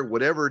screen share,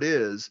 whatever it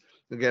is.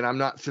 Again, I'm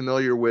not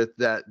familiar with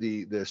that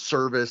the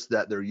service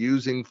that they're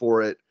using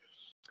for it,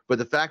 but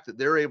the fact that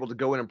they're able to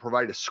go in and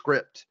provide a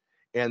script,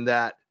 and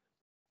that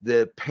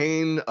the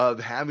pain of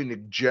having to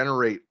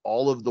generate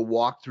all of the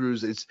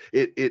walkthroughs is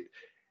it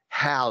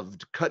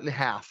cut in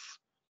half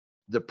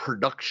the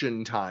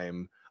production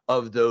time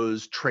of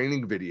those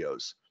training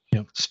videos.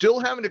 Yep. Still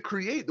having to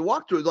create the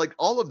walkthrough, like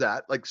all of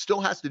that, like still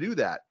has to do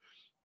that.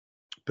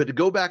 But to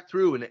go back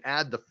through and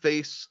add the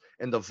face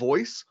and the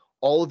voice,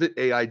 all of it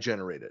AI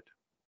generated.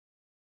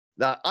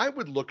 Now, I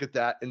would look at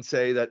that and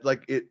say that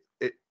like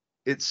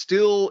it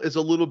still is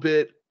a little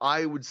bit,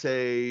 I would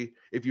say,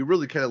 if you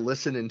really kind of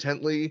listen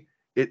intently,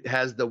 it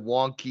has the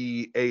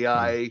wonky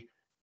AI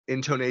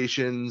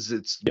intonations.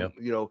 It's,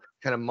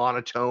 kind of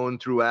monotone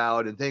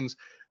throughout and things.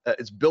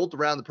 It's built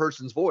around the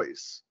person's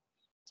voice.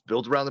 It's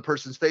built around the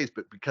person's face,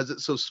 but because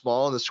it's so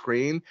small on the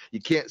screen,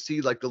 you can't see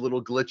like the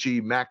little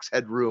glitchy Max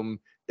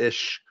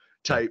Headroom-ish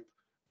type,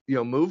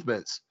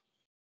 movements.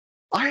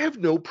 I have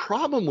no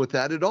problem with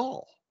that at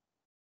all.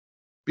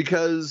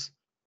 Because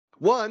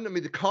one, I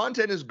mean, the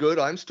content is good.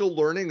 I'm still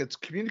learning. It's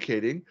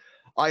communicating.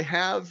 I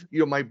have,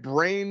 my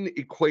brain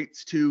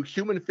equates to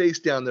human face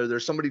down there.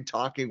 There's somebody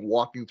talking,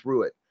 walking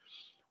through it.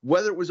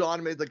 Whether it was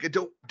automated, like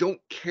I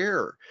don't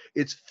care.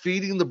 It's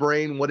feeding the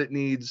brain what it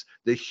needs.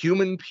 The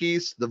human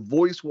piece, the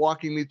voice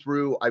walking me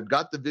through. I've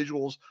got the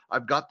visuals.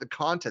 I've got the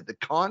content. The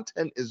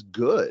content is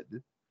good.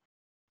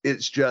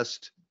 It's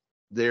just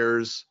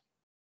there's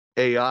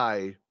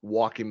AI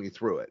walking me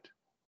through it,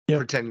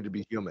 pretending to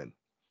be human.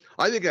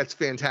 I think that's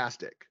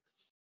fantastic.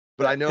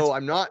 But I know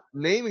I'm not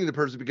naming the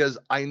person because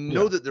I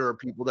know that there are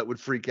people that would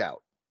freak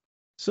out.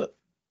 So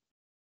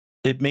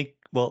in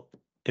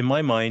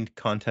my mind,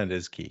 content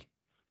is key.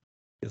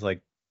 It's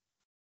like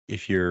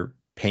if you're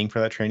paying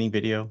for that training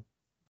video,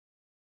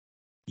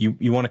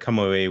 you want to come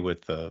away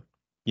with the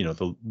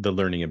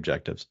learning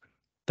objectives.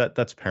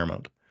 That's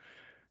paramount.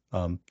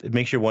 It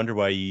makes you wonder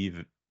why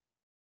you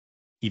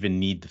even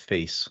need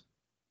the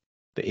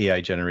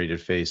AI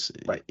generated face,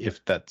 right?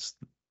 If that's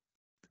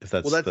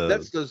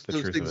those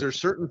things. There's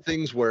certain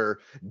things where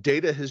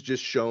data has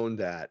just shown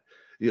that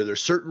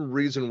there's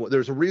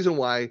a reason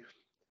why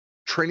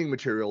training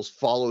materials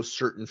follow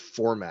certain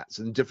formats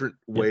and different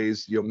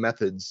ways,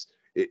 methods,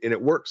 and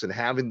it works. And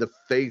having the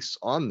face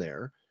on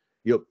there,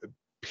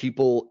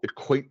 people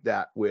equate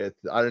that with,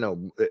 I don't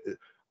know,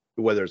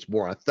 whether it's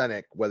more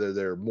authentic, whether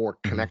they're more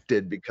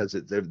connected because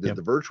they're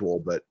the virtual.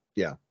 But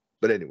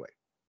anyway,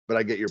 but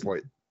I get your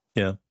point.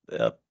 Yeah,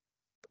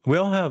 we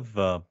all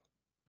have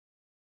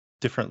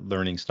different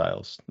learning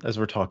styles as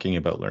we're talking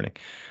about learning,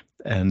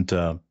 and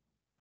or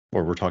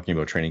we're talking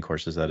about training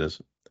courses, that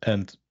is.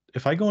 And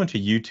if I go into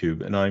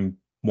YouTube and I'm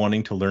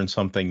wanting to learn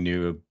something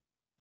new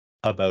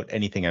about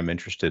anything I'm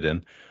interested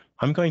in,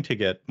 I'm going to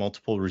get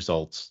multiple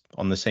results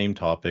on the same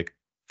topic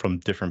from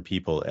different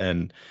people,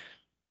 and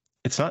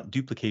it's not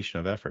duplication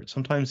of effort.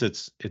 Sometimes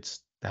it's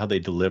how they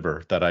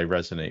deliver that I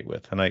resonate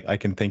with. And I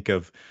can think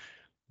of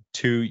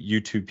 2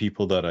 YouTube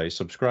people that I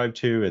subscribe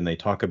to, and they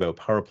talk about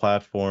Power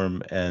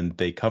Platform, and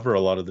they cover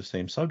a lot of the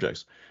same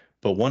subjects.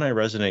 But one I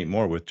resonate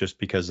more with just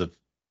because of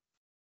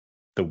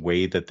the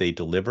way that they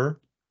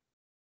deliver,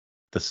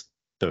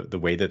 the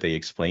way that they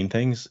explain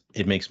things.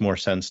 It makes more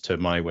sense to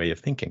my way of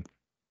thinking.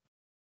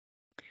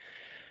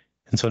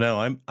 And so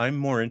now I'm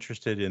more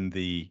interested in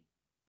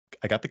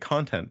I got the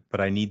content, but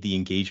I need the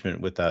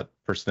engagement with that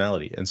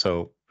personality. And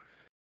so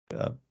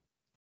the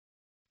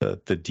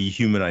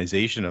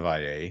dehumanization of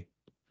IA,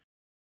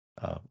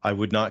 I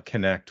would not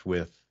connect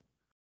with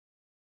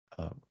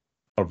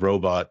a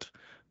robot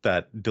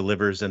that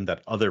delivers in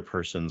that other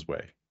person's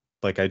way,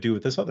 like I do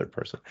with this other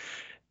person.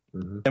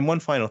 Mm-hmm. And one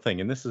final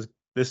thing, and this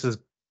has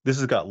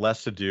got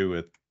nothing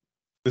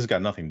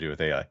to do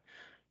with AI.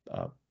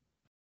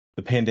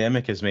 The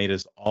pandemic has made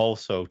us all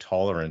so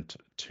tolerant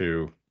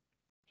to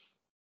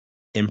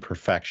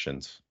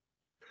imperfections.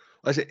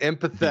 I say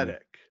empathetic,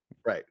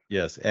 right?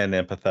 Yes, and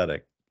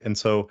empathetic. And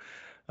so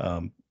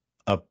a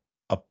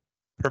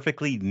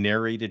perfectly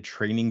narrated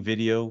training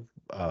video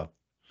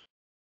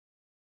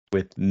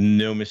with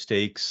no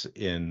mistakes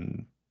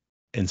in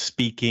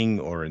speaking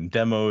or in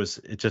demos,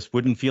 it just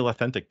wouldn't feel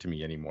authentic to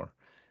me anymore.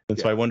 And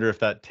so I wonder if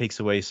that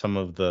takes away some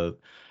of the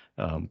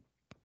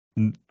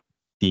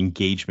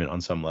engagement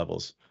on some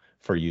levels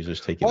for users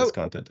taking this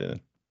content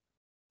in.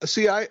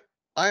 See, I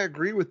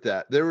agree with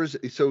that. There was,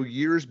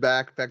 years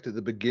back to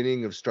the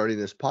beginning of starting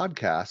this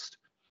podcast,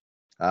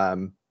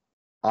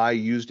 I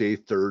used a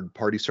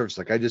third-party service.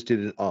 Like I just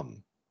did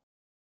an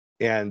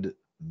and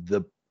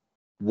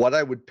what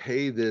I would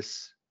pay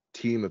this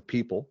team of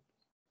people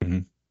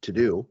to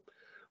do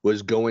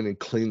was go in and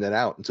clean that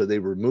out. And so they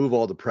remove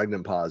all the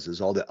pregnant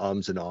pauses, all the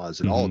ums and ahs,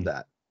 and all of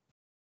that.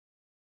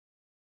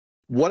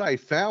 what I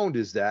found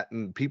is that,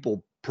 and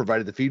people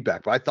provided the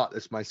feedback, but I thought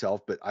this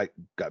myself, but I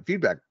got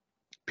feedback.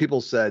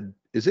 People said,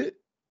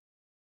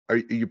 are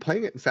you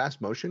playing it in fast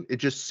motion? It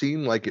just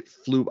seemed like it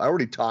flew. I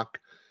already talk,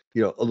 a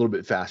little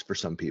bit fast for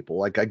some people.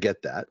 Like, I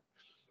get that,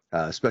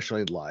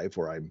 especially in live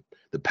where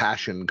the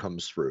passion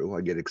comes through.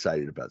 I get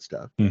excited about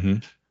stuff.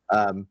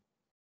 Mm-hmm.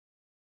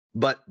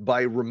 But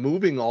by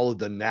removing all of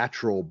the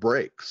natural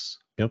breaks,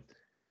 yep,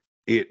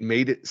 it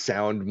made it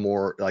sound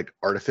more like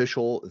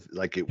artificial,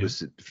 like it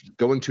was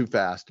going too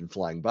fast and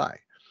flying by.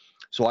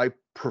 So I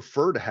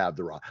prefer to have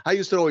the raw. I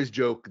used to always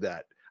joke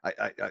that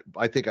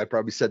I think I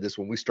probably said this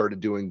when we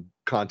started doing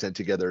content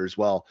together as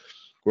well,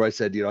 where I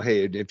said,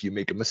 hey, if you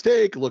make a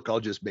mistake, look,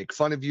 I'll just make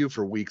fun of you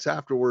for weeks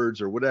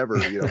afterwards or whatever,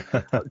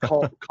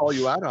 call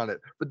you out on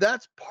it. But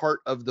that's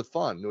part of the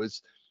fun. It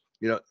was,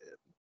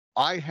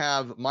 I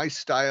have my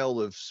style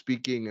of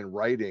speaking and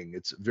writing.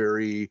 It's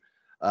very,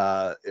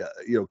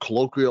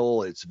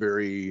 colloquial. It's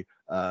very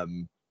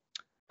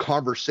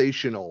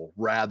conversational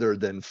rather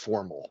than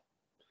formal.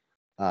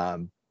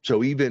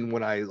 So even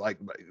when I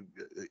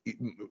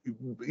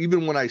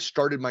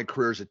started my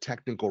career as a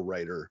technical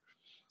writer,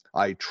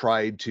 I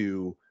tried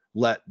to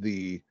let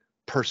the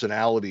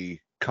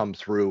personality come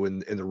through in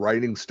the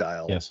writing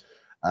style. Yes.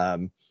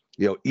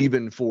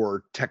 Even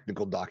for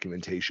technical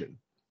documentation.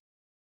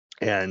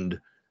 And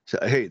so,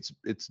 hey,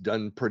 it's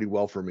done pretty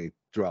well for me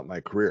throughout my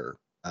career.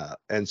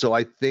 And so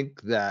I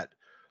think that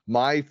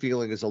my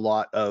feeling is a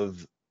lot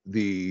of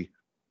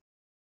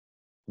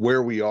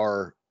where we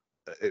are.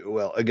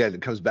 Well, again,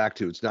 it comes back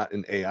to, it's not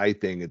an AI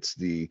thing. It's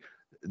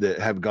that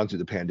have gone through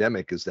the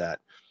pandemic, is that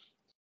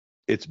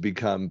it's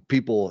become,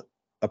 people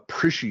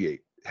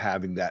appreciate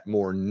having that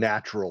more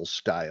natural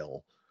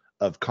style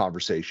of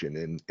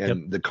conversation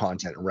and the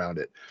content around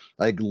it,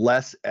 like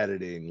less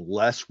editing,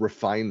 less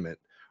refinement,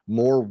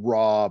 more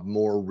raw,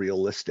 more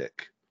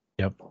realistic.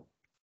 Yep.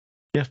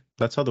 Yeah,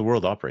 that's how the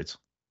world operates.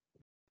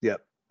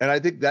 Yep. And I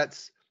think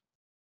that's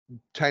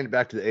tying it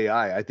back to the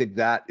AI. I think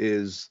that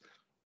is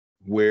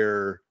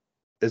where,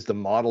 as the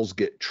models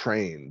get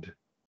trained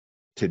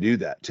to do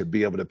that, to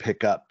be able to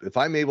pick up, if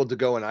I'm able to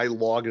go and I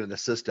log into the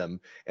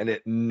system and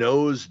it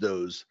knows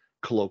those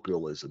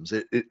colloquialisms,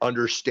 it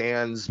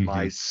understands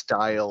my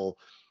style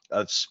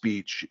of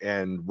speech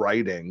and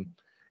writing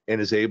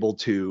and is able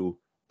to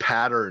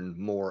pattern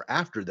more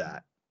after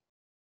that,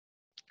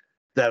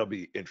 that'll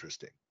be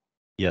interesting.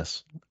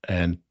 Yes.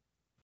 And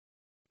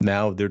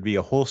now there'd be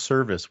a whole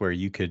service where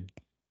you could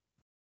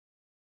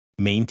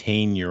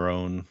maintain your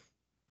own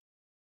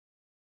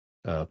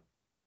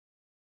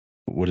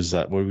what is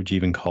that? What would you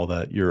even call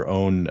that? Your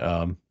own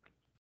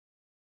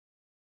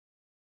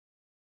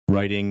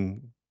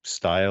writing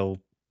style.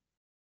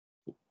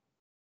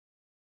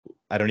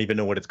 I don't even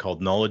know what it's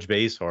called, knowledge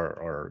base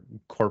or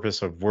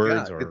corpus of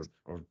words,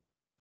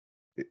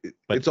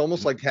 it's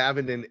almost like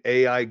having an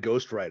AI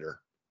ghostwriter.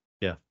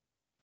 Yeah.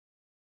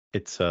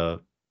 It's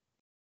the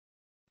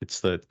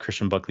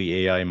Christian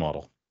Buckley AI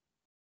model.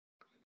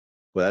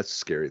 Well, that's a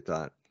scary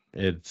thought.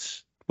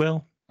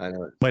 I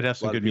know it might have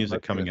some good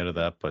music coming out of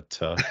that, but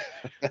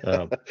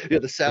yeah,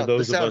 the sound. For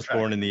those of us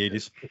born in the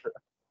 80s,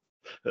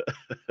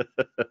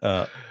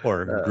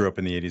 or grew up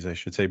in the 80s, I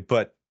should say.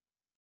 But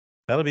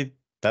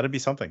that'd be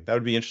something. That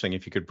would be interesting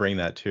if you could bring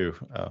that too.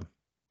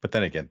 But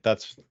then again,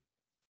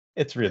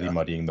 it's really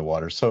muddying the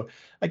water. So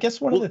I guess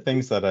one of the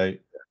things that I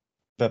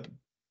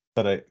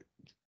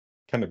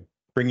kind of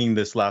bringing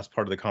this last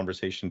part of the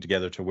conversation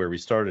together to where we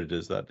started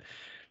is that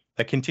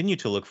I continue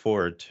to look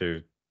forward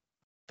to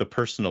the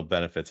personal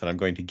benefits that I'm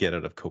going to get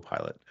out of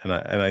Copilot, and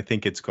I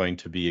think it's going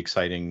to be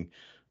exciting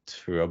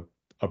to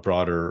a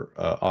broader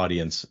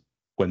audience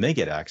when they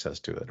get access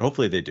to it.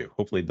 Hopefully they do.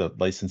 Hopefully the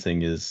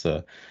licensing is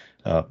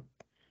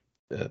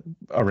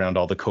around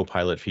all the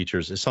Copilot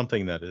features is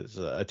something that is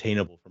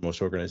attainable for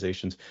most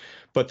organizations.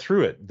 But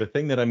through it, the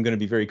thing that I'm going to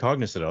be very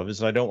cognizant of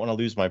is I don't want to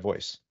lose my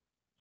voice.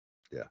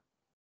 Yeah.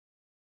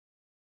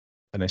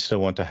 And I still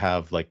want to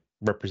have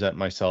represent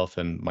myself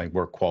and my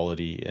work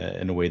quality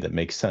in a way that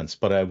makes sense,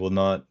 but I will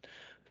not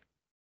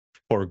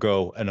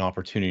forego an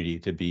opportunity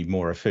to be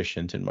more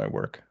efficient in my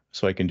work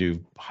so I can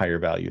do higher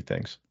value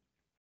things.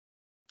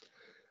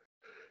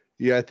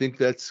 Yeah, I think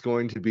that's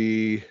going to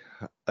be,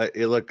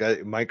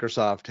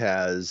 Microsoft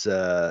has,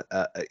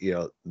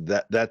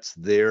 that's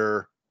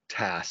their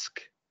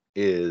task,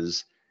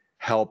 is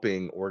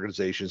helping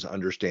organizations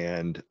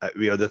understand,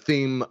 the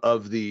theme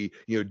of the,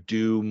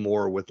 do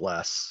more with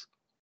less.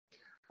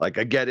 Like,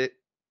 I get it.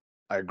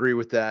 I agree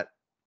with that.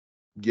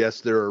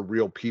 Yes, there are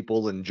real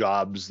people and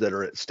jobs that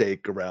are at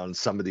stake around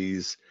some of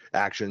these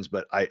actions,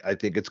 but I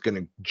think it's going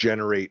to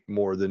generate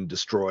more than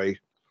destroy,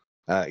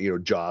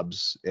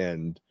 jobs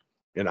and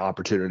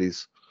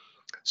opportunities.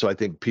 So I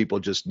think people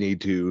just need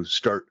to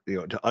start,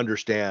 to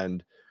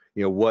understand,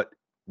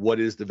 what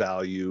is the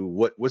value,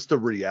 what's the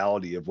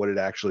reality of what it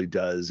actually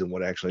does and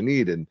what I actually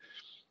need. And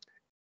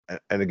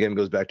again, it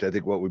goes back to, I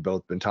think, what we've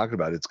both been talking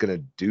about. It's going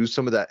to do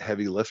some of that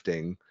heavy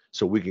lifting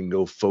so we can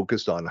go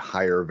focused on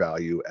higher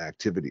value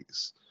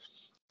activities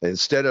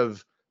instead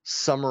of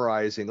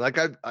summarizing. Like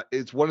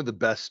it's one of the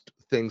best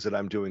things that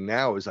I'm doing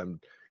now is I'm,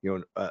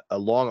 a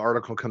long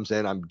article comes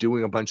in, I'm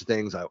doing a bunch of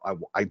things.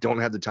 I don't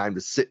have the time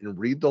to sit and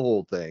read the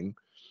whole thing.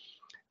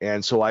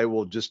 And so I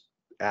will just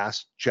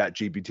ask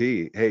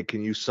ChatGPT, hey,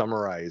 can you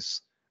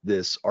summarize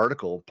this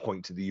article,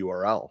 point to the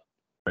URL?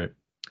 Right.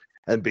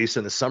 And based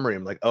on the summary,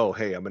 I'm like, oh,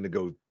 hey, I'm going to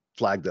go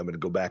flag them and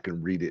go back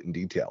and read it in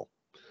detail.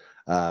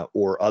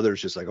 Or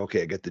others just like,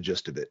 okay, I get the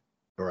gist of it.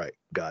 All right,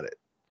 got it.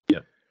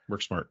 Yep,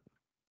 work smart.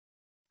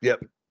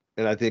 Yep.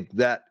 And I think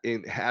that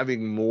in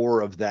having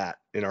more of that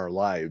in our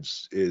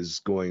lives is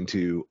going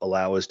to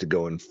allow us to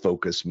go and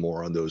focus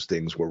more on those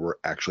things where we're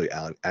actually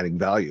adding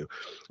value.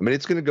 I mean,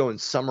 it's going to go and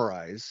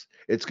summarize.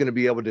 It's going to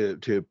be able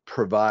to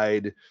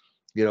provide,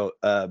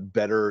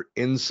 better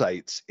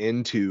insights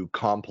into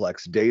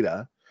complex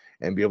data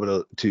and be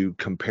able to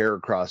compare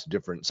across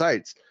different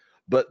sites.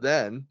 But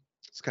then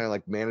it's kind of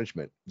like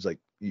management. It's like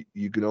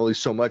you can only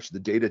so much. The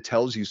data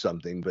tells you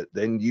something, but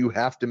then you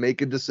have to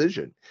make a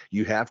decision.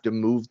 You have to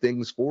move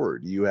things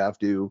forward. You have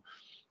to,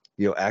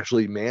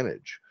 actually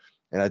manage.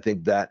 And I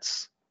think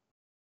that's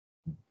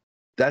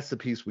the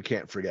piece we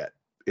can't forget.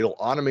 It'll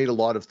automate a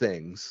lot of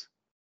things,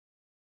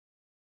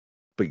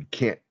 but you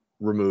can't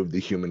remove the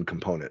human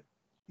component.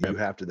 You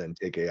have to then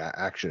take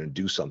action and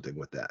do something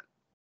with that.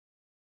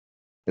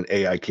 And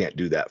AI can't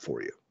do that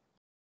for you.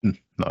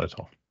 Not at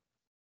all.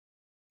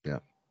 Yeah.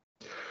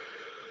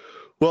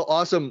 Well,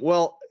 awesome.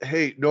 Well,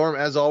 hey, Norm,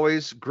 as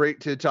always,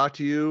 great to talk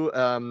to you.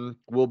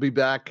 We'll be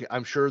back.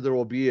 I'm sure there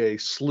will be a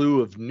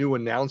slew of new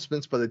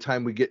announcements by the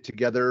time we get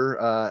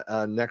together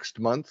next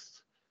month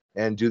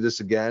and do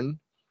this again.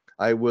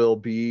 I will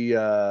be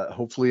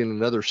hopefully in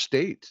another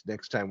state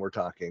next time we're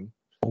talking.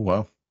 Oh,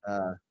 wow.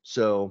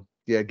 So,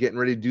 yeah, getting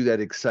ready to do that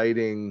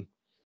exciting,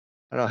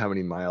 I don't know how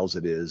many miles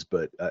it is,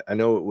 but I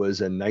know it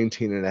was a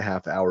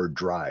 19.5-hour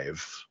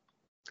drive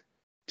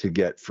to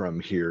get from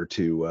here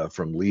to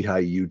from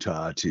Lehi,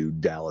 Utah to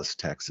Dallas,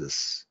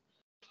 Texas.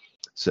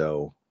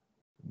 So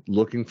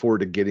looking forward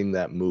to getting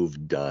that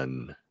move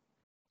done.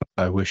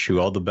 I wish you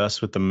all the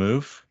best with the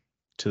move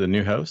to the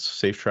new house.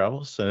 Safe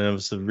travels. And it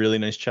was a really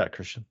nice chat,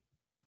 Christian.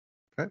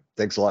 Okay.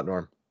 Thanks a lot,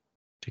 Norm.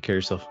 Take care of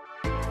yourself.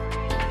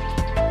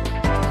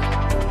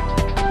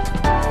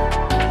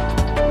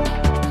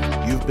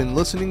 You've been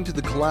listening to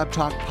the Collab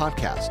Talk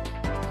podcast.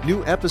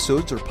 New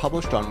episodes are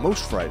published on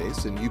most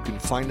Fridays, and you can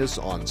find us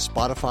on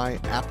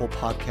Spotify, Apple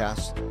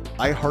Podcasts,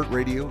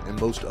 iHeartRadio, and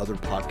most other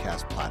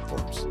podcast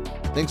platforms.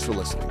 Thanks for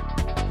listening.